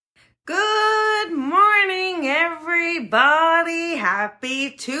everybody. Happy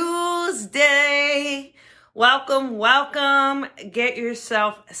Tuesday. Welcome, welcome. Get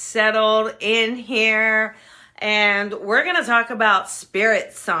yourself settled in here. And we're going to talk about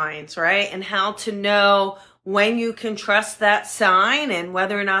spirit signs, right? And how to know when you can trust that sign and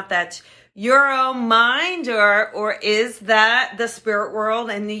whether or not that's your own mind or is that the spirit world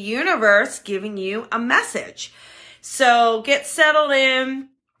and the universe giving you a message. So get settled in.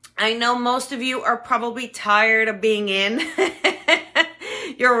 I know most of you are probably tired of being in.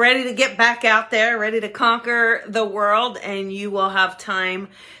 You're ready to get back out there, ready to conquer the world, and you will have time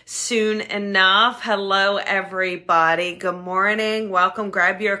soon enough. Hello, everybody. Good morning. Welcome.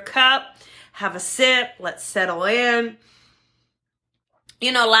 Grab your cup. Have a sip. Let's settle in.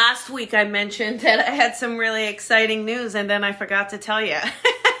 You know, last week I mentioned that I had some really exciting news, and then I forgot to tell you.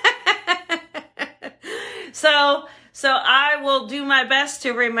 So I will do my best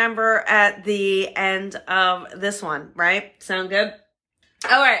to remember at the end of this one, right? Sound good?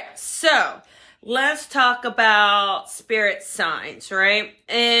 All right, so let's talk about spirit signs, right?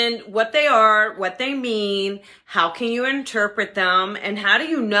 And what they are, what they mean, how can you interpret them, and how do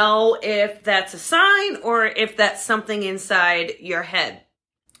you know if that's a sign or if that's something inside your head?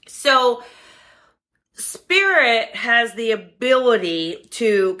 So spirit has the ability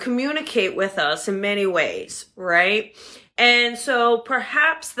to communicate with us in many ways, right? And so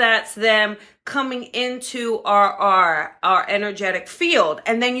perhaps that's them coming into our energetic field,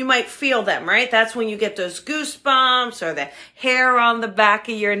 and then you might feel them, right? That's when you get those goosebumps or the hair on the back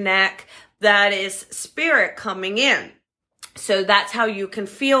of your neck. That is spirit coming in. So that's how you can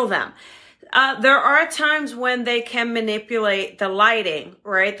feel them. There are times when they can manipulate the lighting,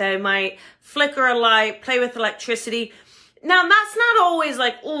 right? They might flicker a light, play with electricity. Now, that's not always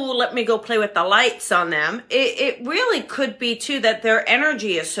like, ooh, let me go play with the lights on them. It really could be, too, that their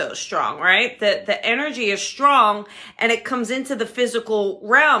energy is so strong, right? That the energy is strong and it comes into the physical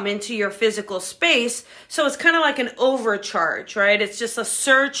realm, into your physical space. So it's kind of like an overcharge, right? It's just a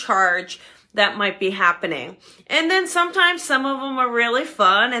surcharge that might be happening. And then sometimes some of them are really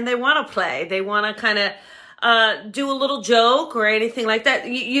fun and they want to play. They want to kind of do a little joke or anything like that.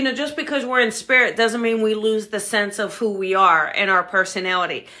 You know, just because we're in spirit doesn't mean we lose the sense of who we are and our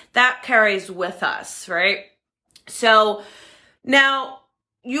personality. That carries with us, right? So now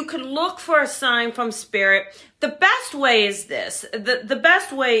you could look for a sign from spirit. The best way is this. The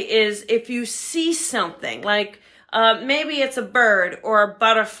best way is if you see something like maybe it's a bird or a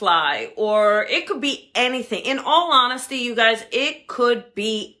butterfly, or it could be anything. In all honesty, you guys, it could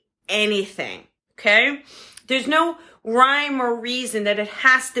be anything, okay? There's no rhyme or reason that it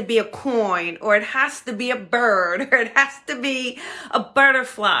has to be a coin, or it has to be a bird, or it has to be a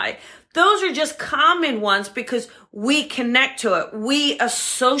butterfly. Those are just common ones because we connect to it. We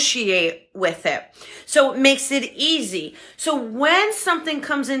associate with it. So it makes it easy. So when something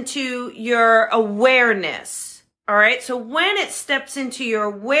comes into your awareness, all right, so when it steps into your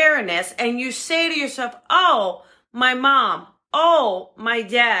awareness and you say to yourself, oh, my mom, oh, my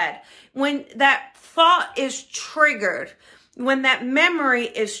dad, when that thought is triggered, when that memory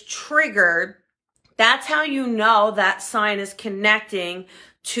is triggered, that's how you know that sign is connecting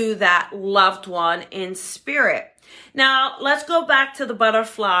to that loved one in spirit. Now, let's go back to the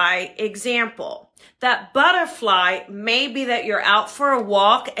butterfly example. That butterfly may be that you're out for a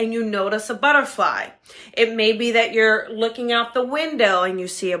walk and you notice a butterfly. It may be that you're looking out the window and you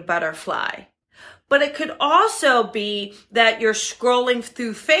see a butterfly. But it could also be that you're scrolling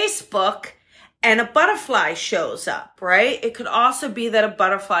through Facebook and a butterfly shows up, right? It could also be that a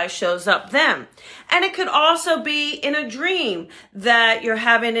butterfly shows up then. And it could also be in a dream that you're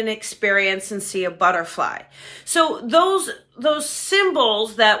having an experience and see a butterfly. So those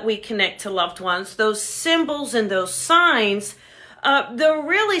symbols that we connect to loved ones, those symbols and those signs, they're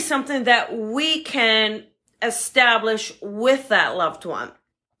really something that we can establish with that loved one.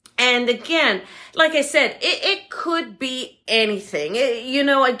 And again, like I said, it could be anything. You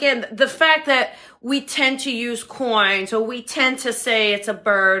know, again, the fact that we tend to use coins, or we tend to say it's a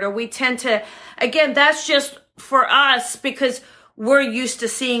bird, or we tend to, again, that's just for us because we're used to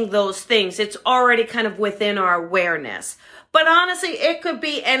seeing those things. It's already kind of within our awareness. But honestly, it could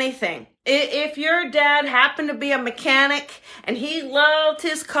be anything. If your dad happened to be a mechanic and he loved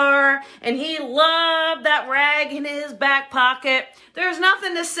his car and he loved that rag in his back pocket, there's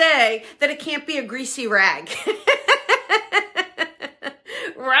nothing to say that it can't be a greasy rag.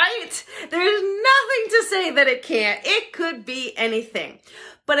 Right? There's nothing to say that it can't. It could be anything.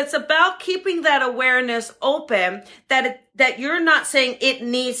 but it's about keeping that awareness open that you're not saying it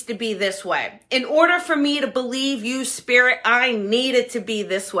needs to be this way. In order for me to believe you, Spirit, I need it to be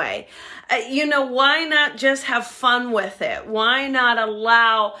this way. Why not just have fun with it? Why not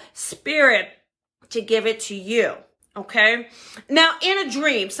allow Spirit to give it to you? Okay. Now, in a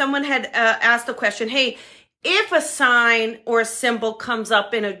dream, someone had asked the question, hey, if a sign or a symbol comes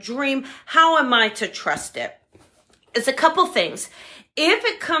up in a dream, how am I to trust it? It's a couple things. If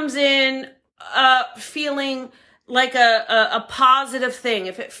it comes in feeling like a positive thing,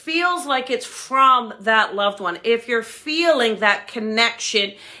 if it feels like it's from that loved one, if you're feeling that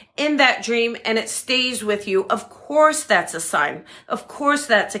connection in that dream and it stays with you, of course that's a sign. Of course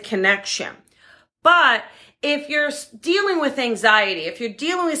that's a connection. But if you're dealing with anxiety, if you're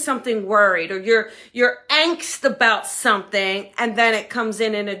dealing with something worried, or you're angst about something and then it comes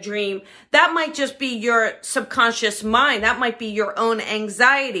in a dream, that might just be your subconscious mind. That might be your own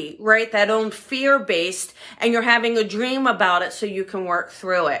anxiety, right? That own fear-based, and you're having a dream about it so you can work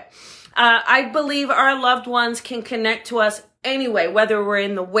through it. I believe our loved ones can connect to us anyway, whether we're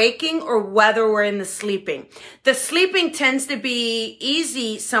in the waking or whether we're in the sleeping. The sleeping tends to be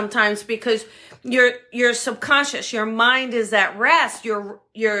easy sometimes because your subconscious, your mind is at rest.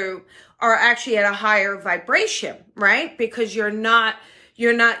 You are actually at a higher vibration, right? Because you're not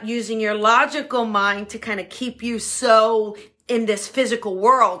using your logical mind to kind of keep you so in this physical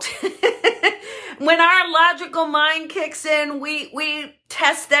world. When our logical mind kicks in, we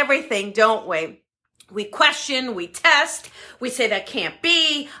test everything, don't we? We question, we test, we say that can't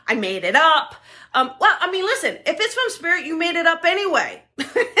be, I made it up. Listen, if it's from Spirit, you made it up anyway.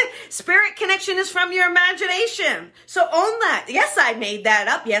 Spirit connection is from your imagination. So own that. Yes, I made that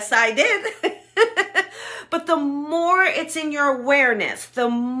up. Yes, I did. But the more it's in your awareness, the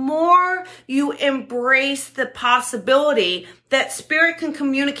more you embrace the possibility that Spirit can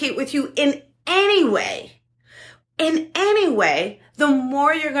communicate with you in any way, the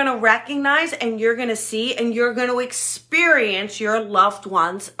more you're going to recognize and you're going to see and you're going to experience your loved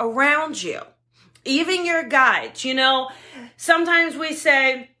ones around you. Even your guides, sometimes we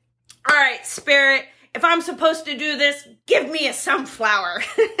say, all right, Spirit, if I'm supposed to do this, give me a sunflower.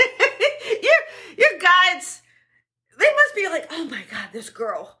 Your guides, they must be like, oh my God, this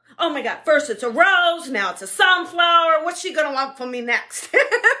girl. Oh my God, first it's a rose, now it's a sunflower. What's she going to want from me next?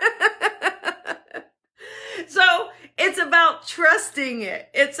 So it's about trusting it.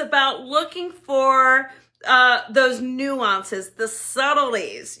 It's about looking for those nuances, the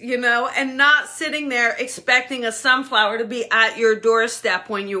subtleties, and not sitting there expecting a sunflower to be at your doorstep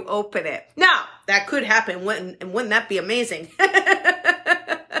when you open it. Now, that could happen, and wouldn't that be amazing?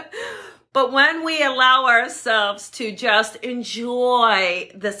 But when we allow ourselves to just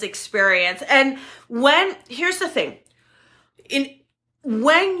enjoy this experience, and here's the thing,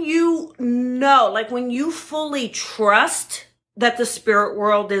 when you know, like when you fully trust that the spirit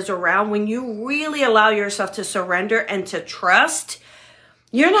world is around, when you really allow yourself to surrender and to trust,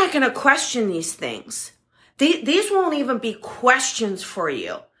 you're not going to question these things. These won't even be questions for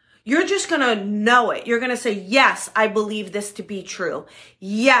you. You're just going to know it. You're going to say, yes, I believe this to be true.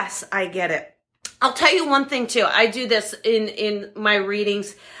 Yes, I get it. I'll tell you one thing too. I do this in my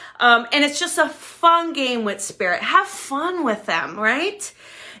readings. And it's just a fun game with spirit. Have fun with them, right?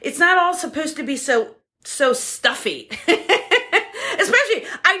 It's not all supposed to be so stuffy. Especially,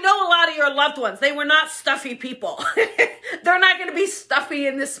 I know a lot of your loved ones. They were not stuffy people. They're not going to be stuffy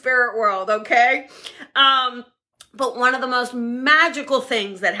in the spirit world, okay? But one of the most magical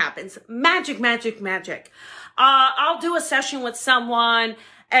things that happens, magic. I'll do a session with someone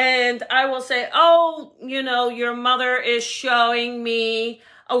and I will say, oh, your mother is showing me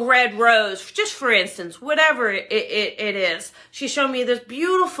a red rose, just for instance, whatever it is. She showed me this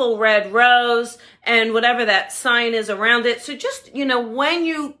beautiful red rose and whatever that sign is around it. So just, when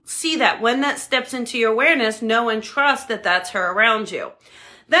you see that, when that steps into your awareness, know and trust that that's her around you.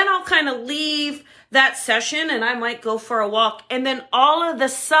 Then I'll kind of leave that session and I might go for a walk. And then all of a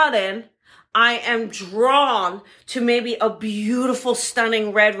sudden, I am drawn to maybe a beautiful,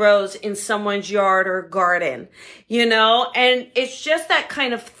 stunning red rose in someone's yard or garden, and it's just that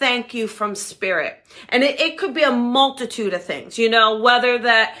kind of thank you from spirit. And it could be a multitude of things, whether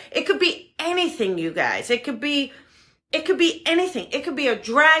it could be anything, you guys. It could be anything. It could be a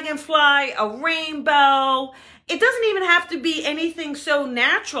dragonfly, a rainbow. It doesn't even have to be anything so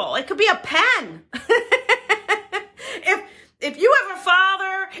natural. It could be a pen. If you have a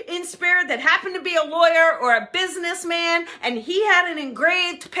father in spirit that happened to be a lawyer or a businessman and he had an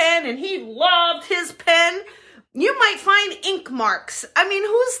engraved pen and he loved his pen, you might find ink marks.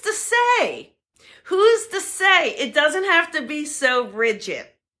 Who's to say? Who's to say? It doesn't have to be so rigid.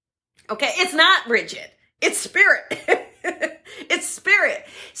 Okay. It's not rigid. It's spirit. It's spirit.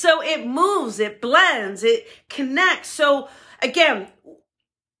 So it moves, it blends, it connects. So again,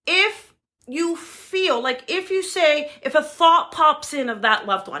 if you feel like, if you say, if a thought pops in of that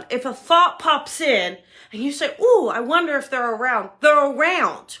loved one, if a thought pops in and you say, ooh, I wonder if they're around,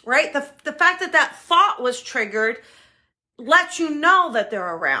 right? The fact that that thought was triggered lets you know that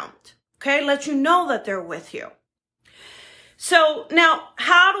they're around, okay? Lets you know that they're with you. So now,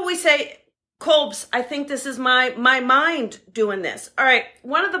 how do we say, Kolbs, I think this is my mind doing this. All right,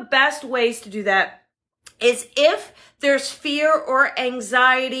 one of the best ways to do that is if there's fear or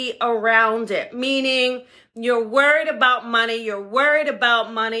anxiety around it, meaning you're worried about money,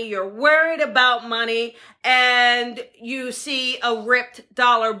 and you see a ripped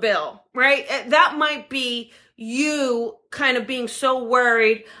dollar bill, right? That might be you kind of being so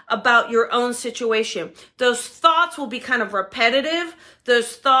worried about your own situation. Those thoughts will be kind of repetitive.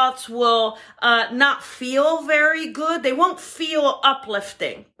 Those thoughts will not feel very good. They won't feel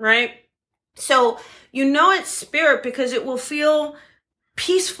uplifting, right? So you know it's spirit because it will feel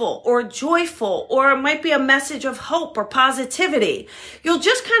peaceful or joyful, or it might be a message of hope or positivity. You'll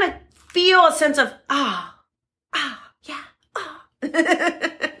just kind of feel a sense of,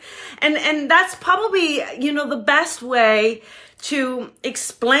 And that's probably, the best way to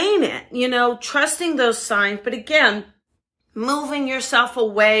explain it, trusting those signs. But again, moving yourself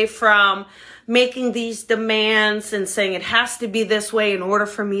away from making these demands and saying it has to be this way in order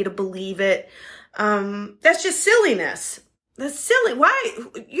for me to believe it. That's just silliness. That's silly. Why?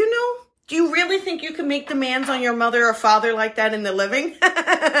 Do you really think you can make demands on your mother or father like that in the living?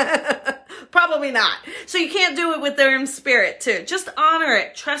 Probably not. So you can't do it with their own spirit too. Just honor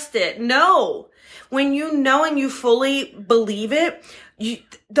it. Trust it. Know. When you know and you fully believe it,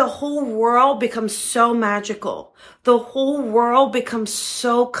 the whole world becomes so magical. The whole world becomes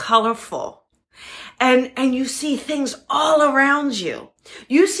so colorful. And you see things all around you.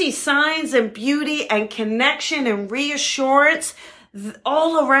 You see signs and beauty and connection and reassurance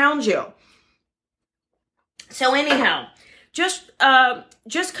all around you. So anyhow, just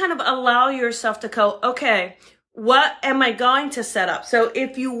kind of allow yourself to go, okay, what am I going to set up? So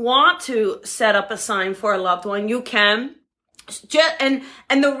if you want to set up a sign for a loved one, you can. And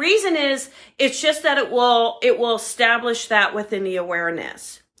the reason is, it's just that it will establish that within the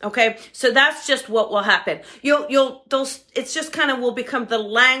awareness. Okay. So that's just what will happen. It's just kind of will become the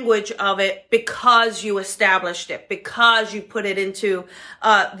language of it because you established it, because you put it into,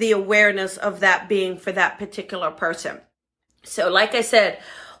 the awareness of that being for that particular person. So like I said,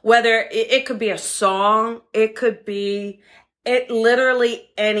 whether it could be a song, it could be literally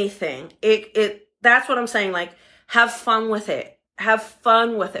anything. That's what I'm saying. Like, have fun with it. Have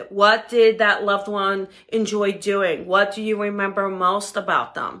fun with it. What did that loved one enjoy doing? What do you remember most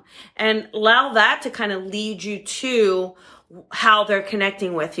about them? And allow that to kind of lead you to how they're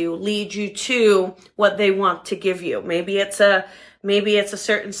connecting with you, lead you to what they want to give you. Maybe it's a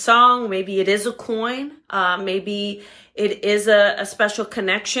certain song. Maybe it is a coin. Maybe it is a special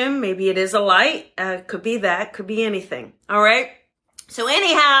connection. Maybe it is a light. Could be that. Could be anything. All right. So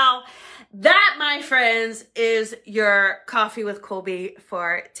anyhow, that, my friends, is your Coffee with Colby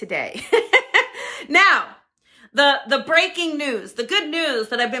for today. Now, the breaking news, the good news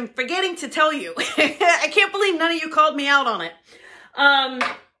that I've been forgetting to tell you. I can't believe none of you called me out on it. I'm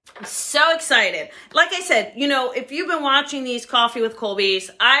so excited. Like I said, if you've been watching these Coffee with Colbys,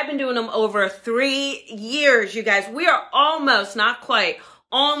 I've been doing them over 3 years, you guys. We are almost, not quite,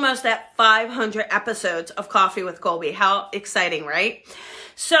 almost at 500 episodes of Coffee with Colby. How exciting, right?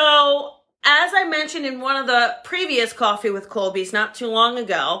 So, as I mentioned in one of the previous Coffee with Colbys not too long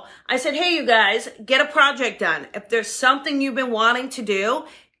ago, I said, hey, you guys, get a project done. If there's something you've been wanting to do,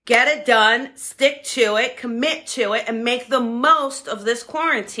 get it done, stick to it, commit to it, and make the most of this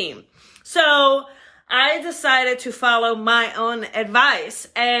quarantine. So I decided to follow my own advice,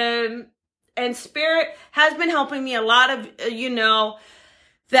 and Spirit has been helping me a lot of,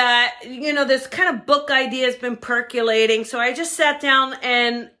 this kind of book idea has been percolating. So I just sat down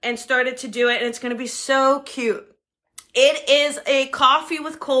and started to do it, and it's going to be so cute. It is a Coffee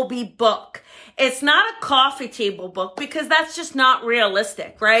with Colby book. It's not a coffee table book because that's just not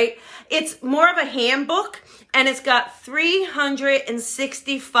realistic, right? It's more of a handbook, and it's got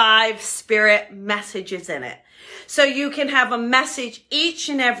 365 spirit messages in it. So you can have a message each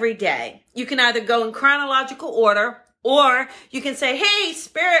and every day. You can either go in chronological order, Or you can say, hey,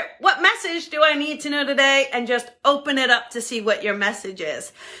 Spirit, what message do I need to know today? And just open it up to see what your message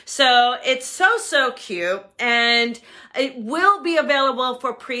is. So it's so cute. And it will be available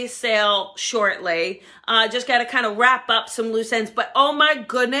for pre-sale shortly. Just got to kind of wrap up some loose ends. But oh my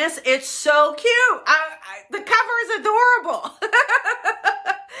goodness, it's so cute. The cover is adorable.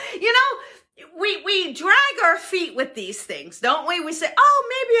 You know, we drag our feet with these things, don't we? We say, oh,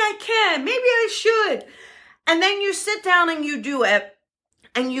 maybe I can, maybe I should. And then you sit down and you do it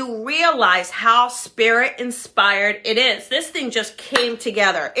and you realize how spirit inspired it is. This thing just came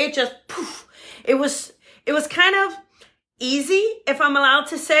together. It just, poof. It was kind of easy, if I'm allowed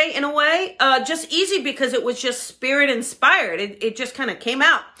to say, in a way, just easy because it was just spirit inspired. It just kind of came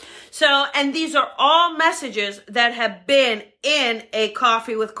out. So, and these are all messages that have been in a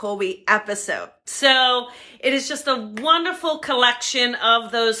Coffee with Colby episode. So it is just a wonderful collection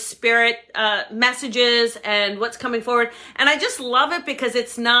of those spirit messages and what's coming forward. And I just love it because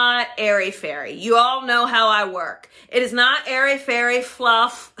it's not airy-fairy. You all know how I work. It is not airy-fairy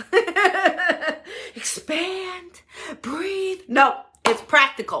fluff. Expand, breathe. No, it's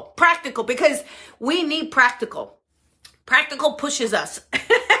practical. Practical because we need practical. Practical pushes us.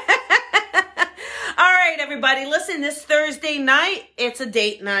 All right, everybody, listen, this Thursday night, it's a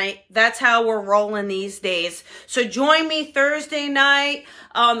date night. That's how we're rolling these days. So join me Thursday night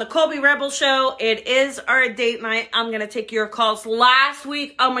on the Colby Rebel Show. It is our date night. I'm going to take your calls. Last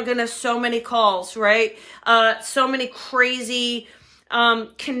week, oh my goodness, so many calls, right? So many crazy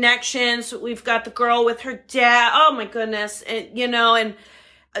connections. We've got the girl with her dad. Oh my goodness. And, you know, and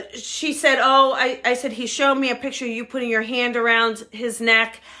she said, oh, I said, he showed me a picture of you putting your hand around his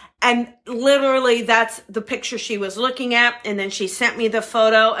neck. And literally that's the picture she was looking at. And then she sent me the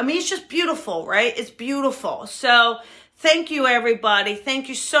photo. I mean, it's just beautiful, right? It's beautiful. So thank you, everybody. Thank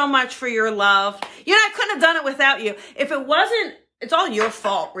you so much for your love. You know, I couldn't have done it without you. If it wasn't, it's all your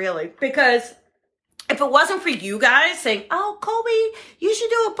fault, really. Because if it wasn't for you guys saying, oh, Colby, you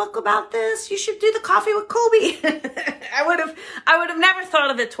should do a book about this. You should do the Coffee with Colby. I would have never thought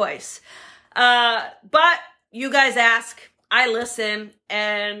of it twice. But you guys ask. I listen,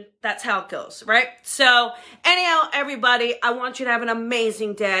 and that's how it goes, right? So anyhow, everybody, I want you to have an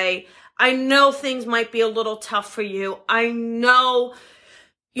amazing day. I know things might be a little tough for you. I know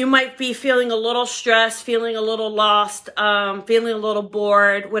you might be feeling a little stressed, feeling a little lost, feeling a little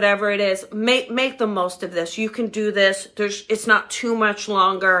bored, whatever it is. Make the most of this. You can do this. It's not too much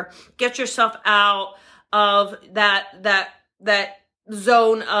longer. Get yourself out of that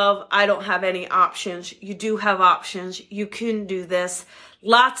zone of I don't have any options. You do have options. You can do this.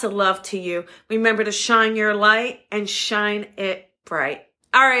 Lots of love to you. Remember to shine your light and shine it bright.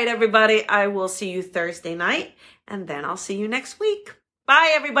 All right, everybody. I will see you Thursday night, and then I'll see you next week.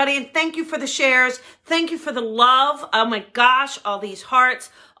 Bye, everybody, and thank you for the shares. Thank you for the love. Oh, my gosh, all these hearts,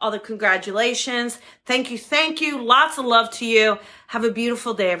 all the congratulations. Thank you. Lots of love to you. Have a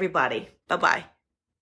beautiful day, everybody. Bye-bye.